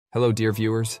Hello, dear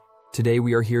viewers. Today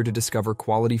we are here to discover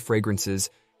quality fragrances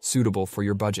suitable for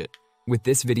your budget. With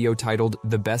this video titled,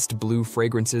 The Best Blue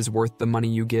Fragrances Worth the Money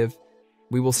You Give,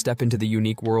 we will step into the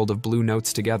unique world of blue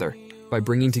notes together. By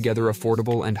bringing together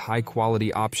affordable and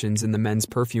high-quality options in the men's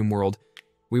perfume world,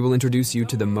 we will introduce you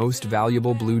to the most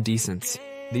valuable blue decents.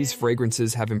 These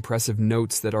fragrances have impressive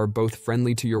notes that are both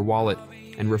friendly to your wallet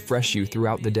and refresh you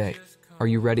throughout the day. Are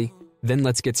you ready? Then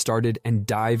let's get started and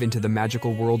dive into the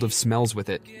magical world of smells with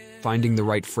it. Finding the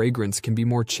right fragrance can be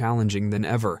more challenging than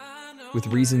ever, with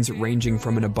reasons ranging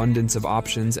from an abundance of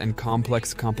options and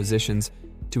complex compositions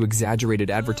to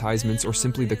exaggerated advertisements or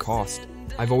simply the cost.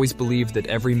 I've always believed that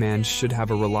every man should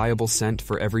have a reliable scent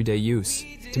for everyday use.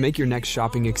 To make your next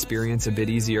shopping experience a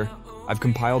bit easier, I've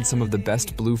compiled some of the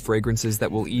best blue fragrances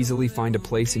that will easily find a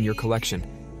place in your collection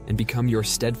and become your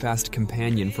steadfast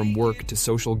companion from work to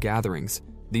social gatherings.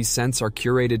 These scents are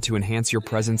curated to enhance your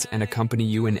presence and accompany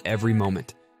you in every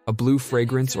moment. A blue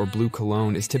fragrance or blue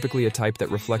cologne is typically a type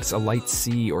that reflects a light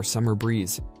sea or summer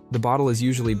breeze. The bottle is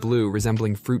usually blue,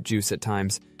 resembling fruit juice at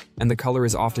times, and the color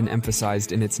is often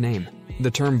emphasized in its name.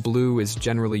 The term blue is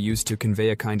generally used to convey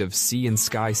a kind of sea and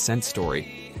sky scent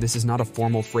story. This is not a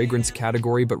formal fragrance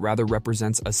category, but rather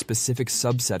represents a specific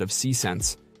subset of sea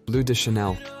scents. Bleu de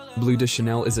Chanel. Bleu de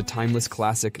Chanel is a timeless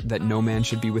classic that no man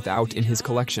should be without in his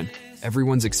collection.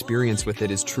 Everyone's experience with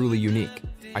it is truly unique.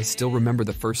 I still remember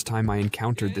the first time I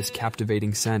encountered this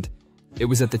captivating scent. It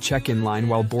was at the check-in line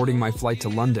while boarding my flight to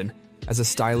London, as a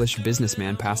stylish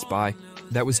businessman passed by.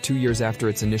 That was 2 years after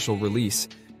its initial release,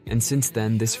 and since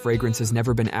then this fragrance has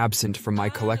never been absent from my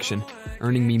collection,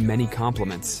 earning me many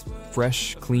compliments.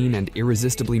 Fresh, clean, and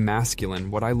irresistibly masculine,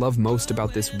 what I love most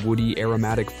about this woody,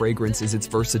 aromatic fragrance is its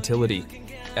versatility,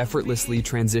 effortlessly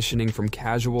transitioning from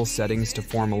casual settings to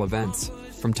formal events.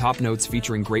 From top notes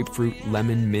featuring grapefruit,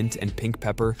 lemon, mint, and pink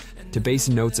pepper, to base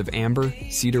notes of amber,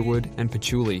 cedarwood, and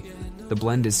patchouli, the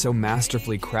blend is so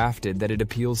masterfully crafted that it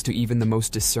appeals to even the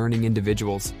most discerning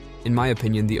individuals. In my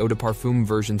opinion, the Eau de Parfum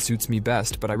version suits me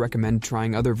best, but I recommend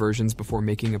trying other versions before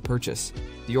making a purchase.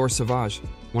 Dior Sauvage.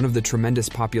 One of the tremendous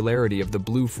popularity of the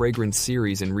blue fragrance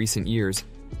series in recent years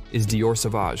is Dior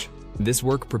Sauvage. This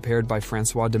work, prepared by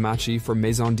François Demachi for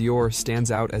Maison Dior, stands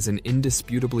out as an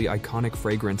indisputably iconic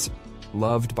fragrance,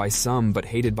 loved by some but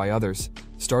hated by others.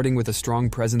 Starting with a strong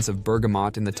presence of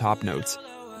bergamot in the top notes,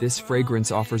 this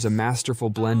fragrance offers a masterful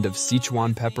blend of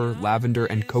Sichuan pepper, lavender,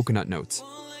 and coconut notes.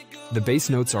 The base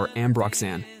notes are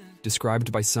ambroxan,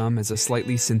 described by some as a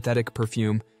slightly synthetic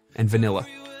perfume, and vanilla.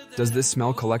 Does this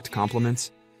smell collect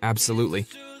compliments? Absolutely.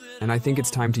 And I think it's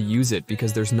time to use it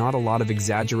because there's not a lot of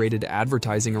exaggerated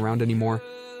advertising around anymore.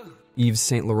 Yves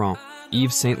Saint Laurent.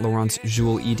 Yves Saint Laurent's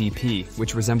Joule EDP,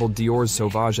 which resembled Dior's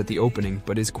Sauvage at the opening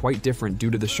but is quite different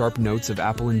due to the sharp notes of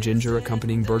apple and ginger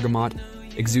accompanying bergamot,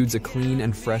 exudes a clean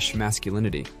and fresh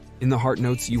masculinity. In the heart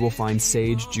notes you will find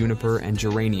sage, juniper, and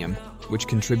geranium, which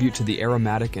contribute to the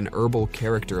aromatic and herbal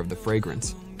character of the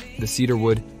fragrance. The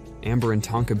cedarwood, amber, and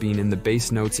tonka bean in the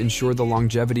base notes ensure the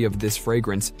longevity of this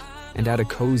fragrance and add a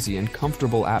cozy and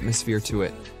comfortable atmosphere to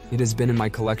it. It has been in my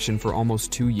collection for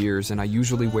almost 2 years, and I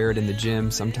usually wear it in the gym,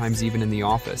 sometimes even in the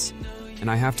office. And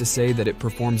I have to say that it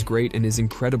performs great and is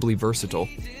incredibly versatile.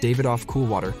 Davidoff Cool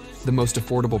Water, the most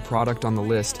affordable product on the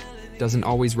list, doesn't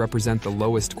always represent the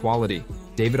lowest quality.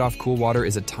 Davidoff Cool Water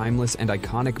is a timeless and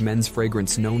iconic men's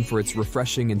fragrance known for its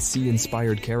refreshing and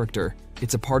sea-inspired character.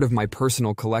 It's a part of my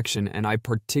personal collection, and I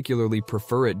particularly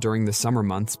prefer it during the summer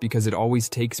months because it always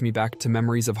takes me back to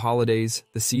memories of holidays,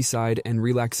 the seaside, and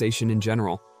relaxation in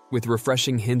general. With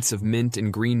refreshing hints of mint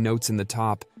and green notes in the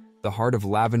top, the heart of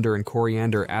lavender and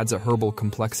coriander adds a herbal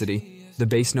complexity. The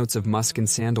base notes of musk and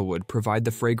sandalwood provide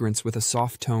the fragrance with a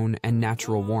soft tone and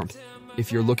natural warmth.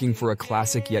 If you're looking for a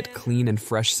classic yet clean and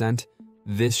fresh scent,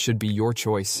 this should be your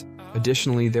choice.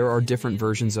 Additionally, there are different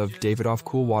versions of Davidoff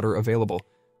Cool Water available,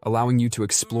 allowing you to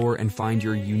explore and find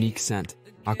your unique scent.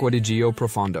 Acqua di Gio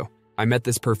Profondo. I met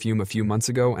this perfume a few months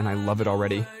ago and I love it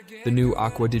already. The new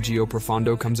Acqua di Gio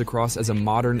Profondo comes across as a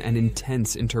modern and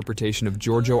intense interpretation of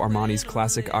Giorgio Armani's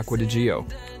classic Acqua di Gio.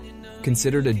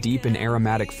 Considered a deep and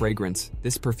aromatic fragrance,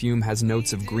 this perfume has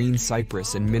notes of green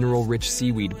cypress and mineral-rich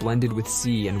seaweed blended with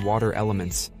sea and water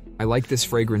elements. I like this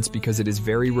fragrance because it is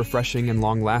very refreshing and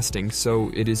long-lasting, so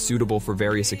it is suitable for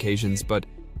various occasions, but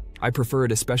I prefer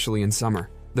it especially in summer.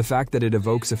 The fact that it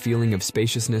evokes a feeling of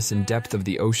spaciousness and depth of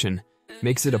the ocean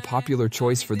makes it a popular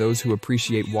choice for those who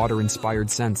appreciate water-inspired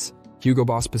scents. Hugo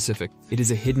Boss Pacific. It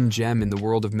is a hidden gem in the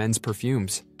world of men's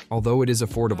perfumes. Although it is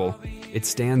affordable, it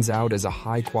stands out as a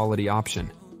high-quality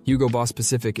option. Hugo Boss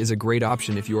Pacific is a great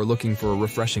option if you are looking for a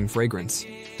refreshing fragrance.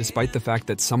 Despite the fact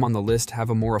that some on the list have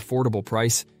a more affordable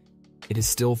price, it is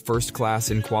still first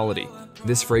class in quality.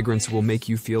 This fragrance will make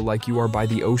you feel like you are by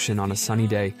the ocean on a sunny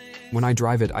day. When I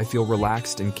drive it, I feel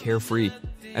relaxed and carefree,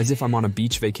 as if I'm on a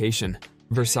beach vacation.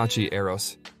 Versace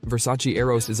Eros. Versace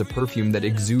Eros is a perfume that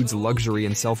exudes luxury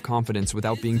and self-confidence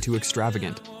without being too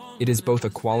extravagant. It is both a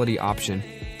quality option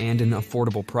and an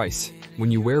affordable price.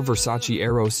 When you wear Versace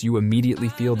Eros, you immediately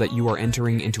feel that you are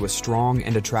entering into a strong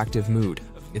and attractive mood.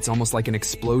 It's almost like an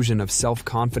explosion of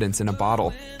self-confidence in a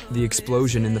bottle. The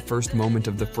explosion in the first moment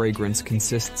of the fragrance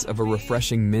consists of a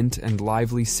refreshing mint and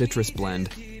lively citrus blend,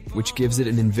 which gives it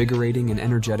an invigorating and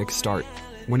energetic start.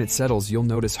 When it settles, you'll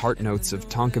notice heart notes of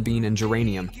tonka bean and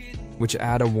geranium, which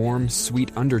add a warm,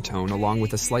 sweet undertone along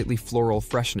with a slightly floral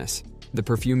freshness. The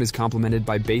perfume is complemented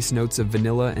by base notes of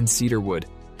vanilla and cedarwood,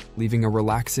 leaving a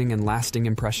relaxing and lasting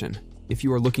impression. If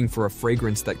you are looking for a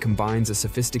fragrance that combines a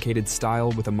sophisticated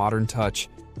style with a modern touch,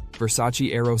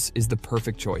 Versace Eros is the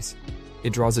perfect choice.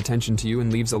 It draws attention to you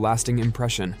and leaves a lasting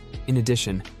impression. In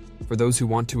addition, for those who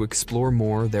want to explore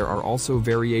more, there are also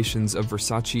variations of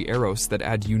Versace Eros that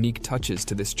add unique touches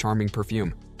to this charming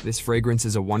perfume. This fragrance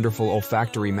is a wonderful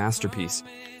olfactory masterpiece.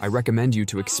 I recommend you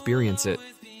to experience it.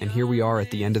 And here we are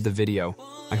at the end of the video.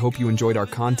 I hope you enjoyed our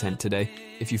content today.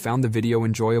 If you found the video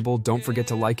enjoyable, don't forget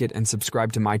to like it and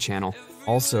subscribe to my channel.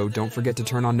 Also, don't forget to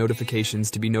turn on notifications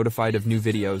to be notified of new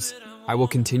videos. I will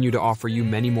continue to offer you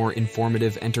many more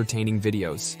informative, entertaining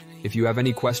videos. If you have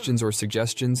any questions or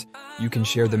suggestions, you can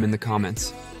share them in the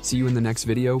comments. See you in the next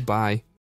video. Bye.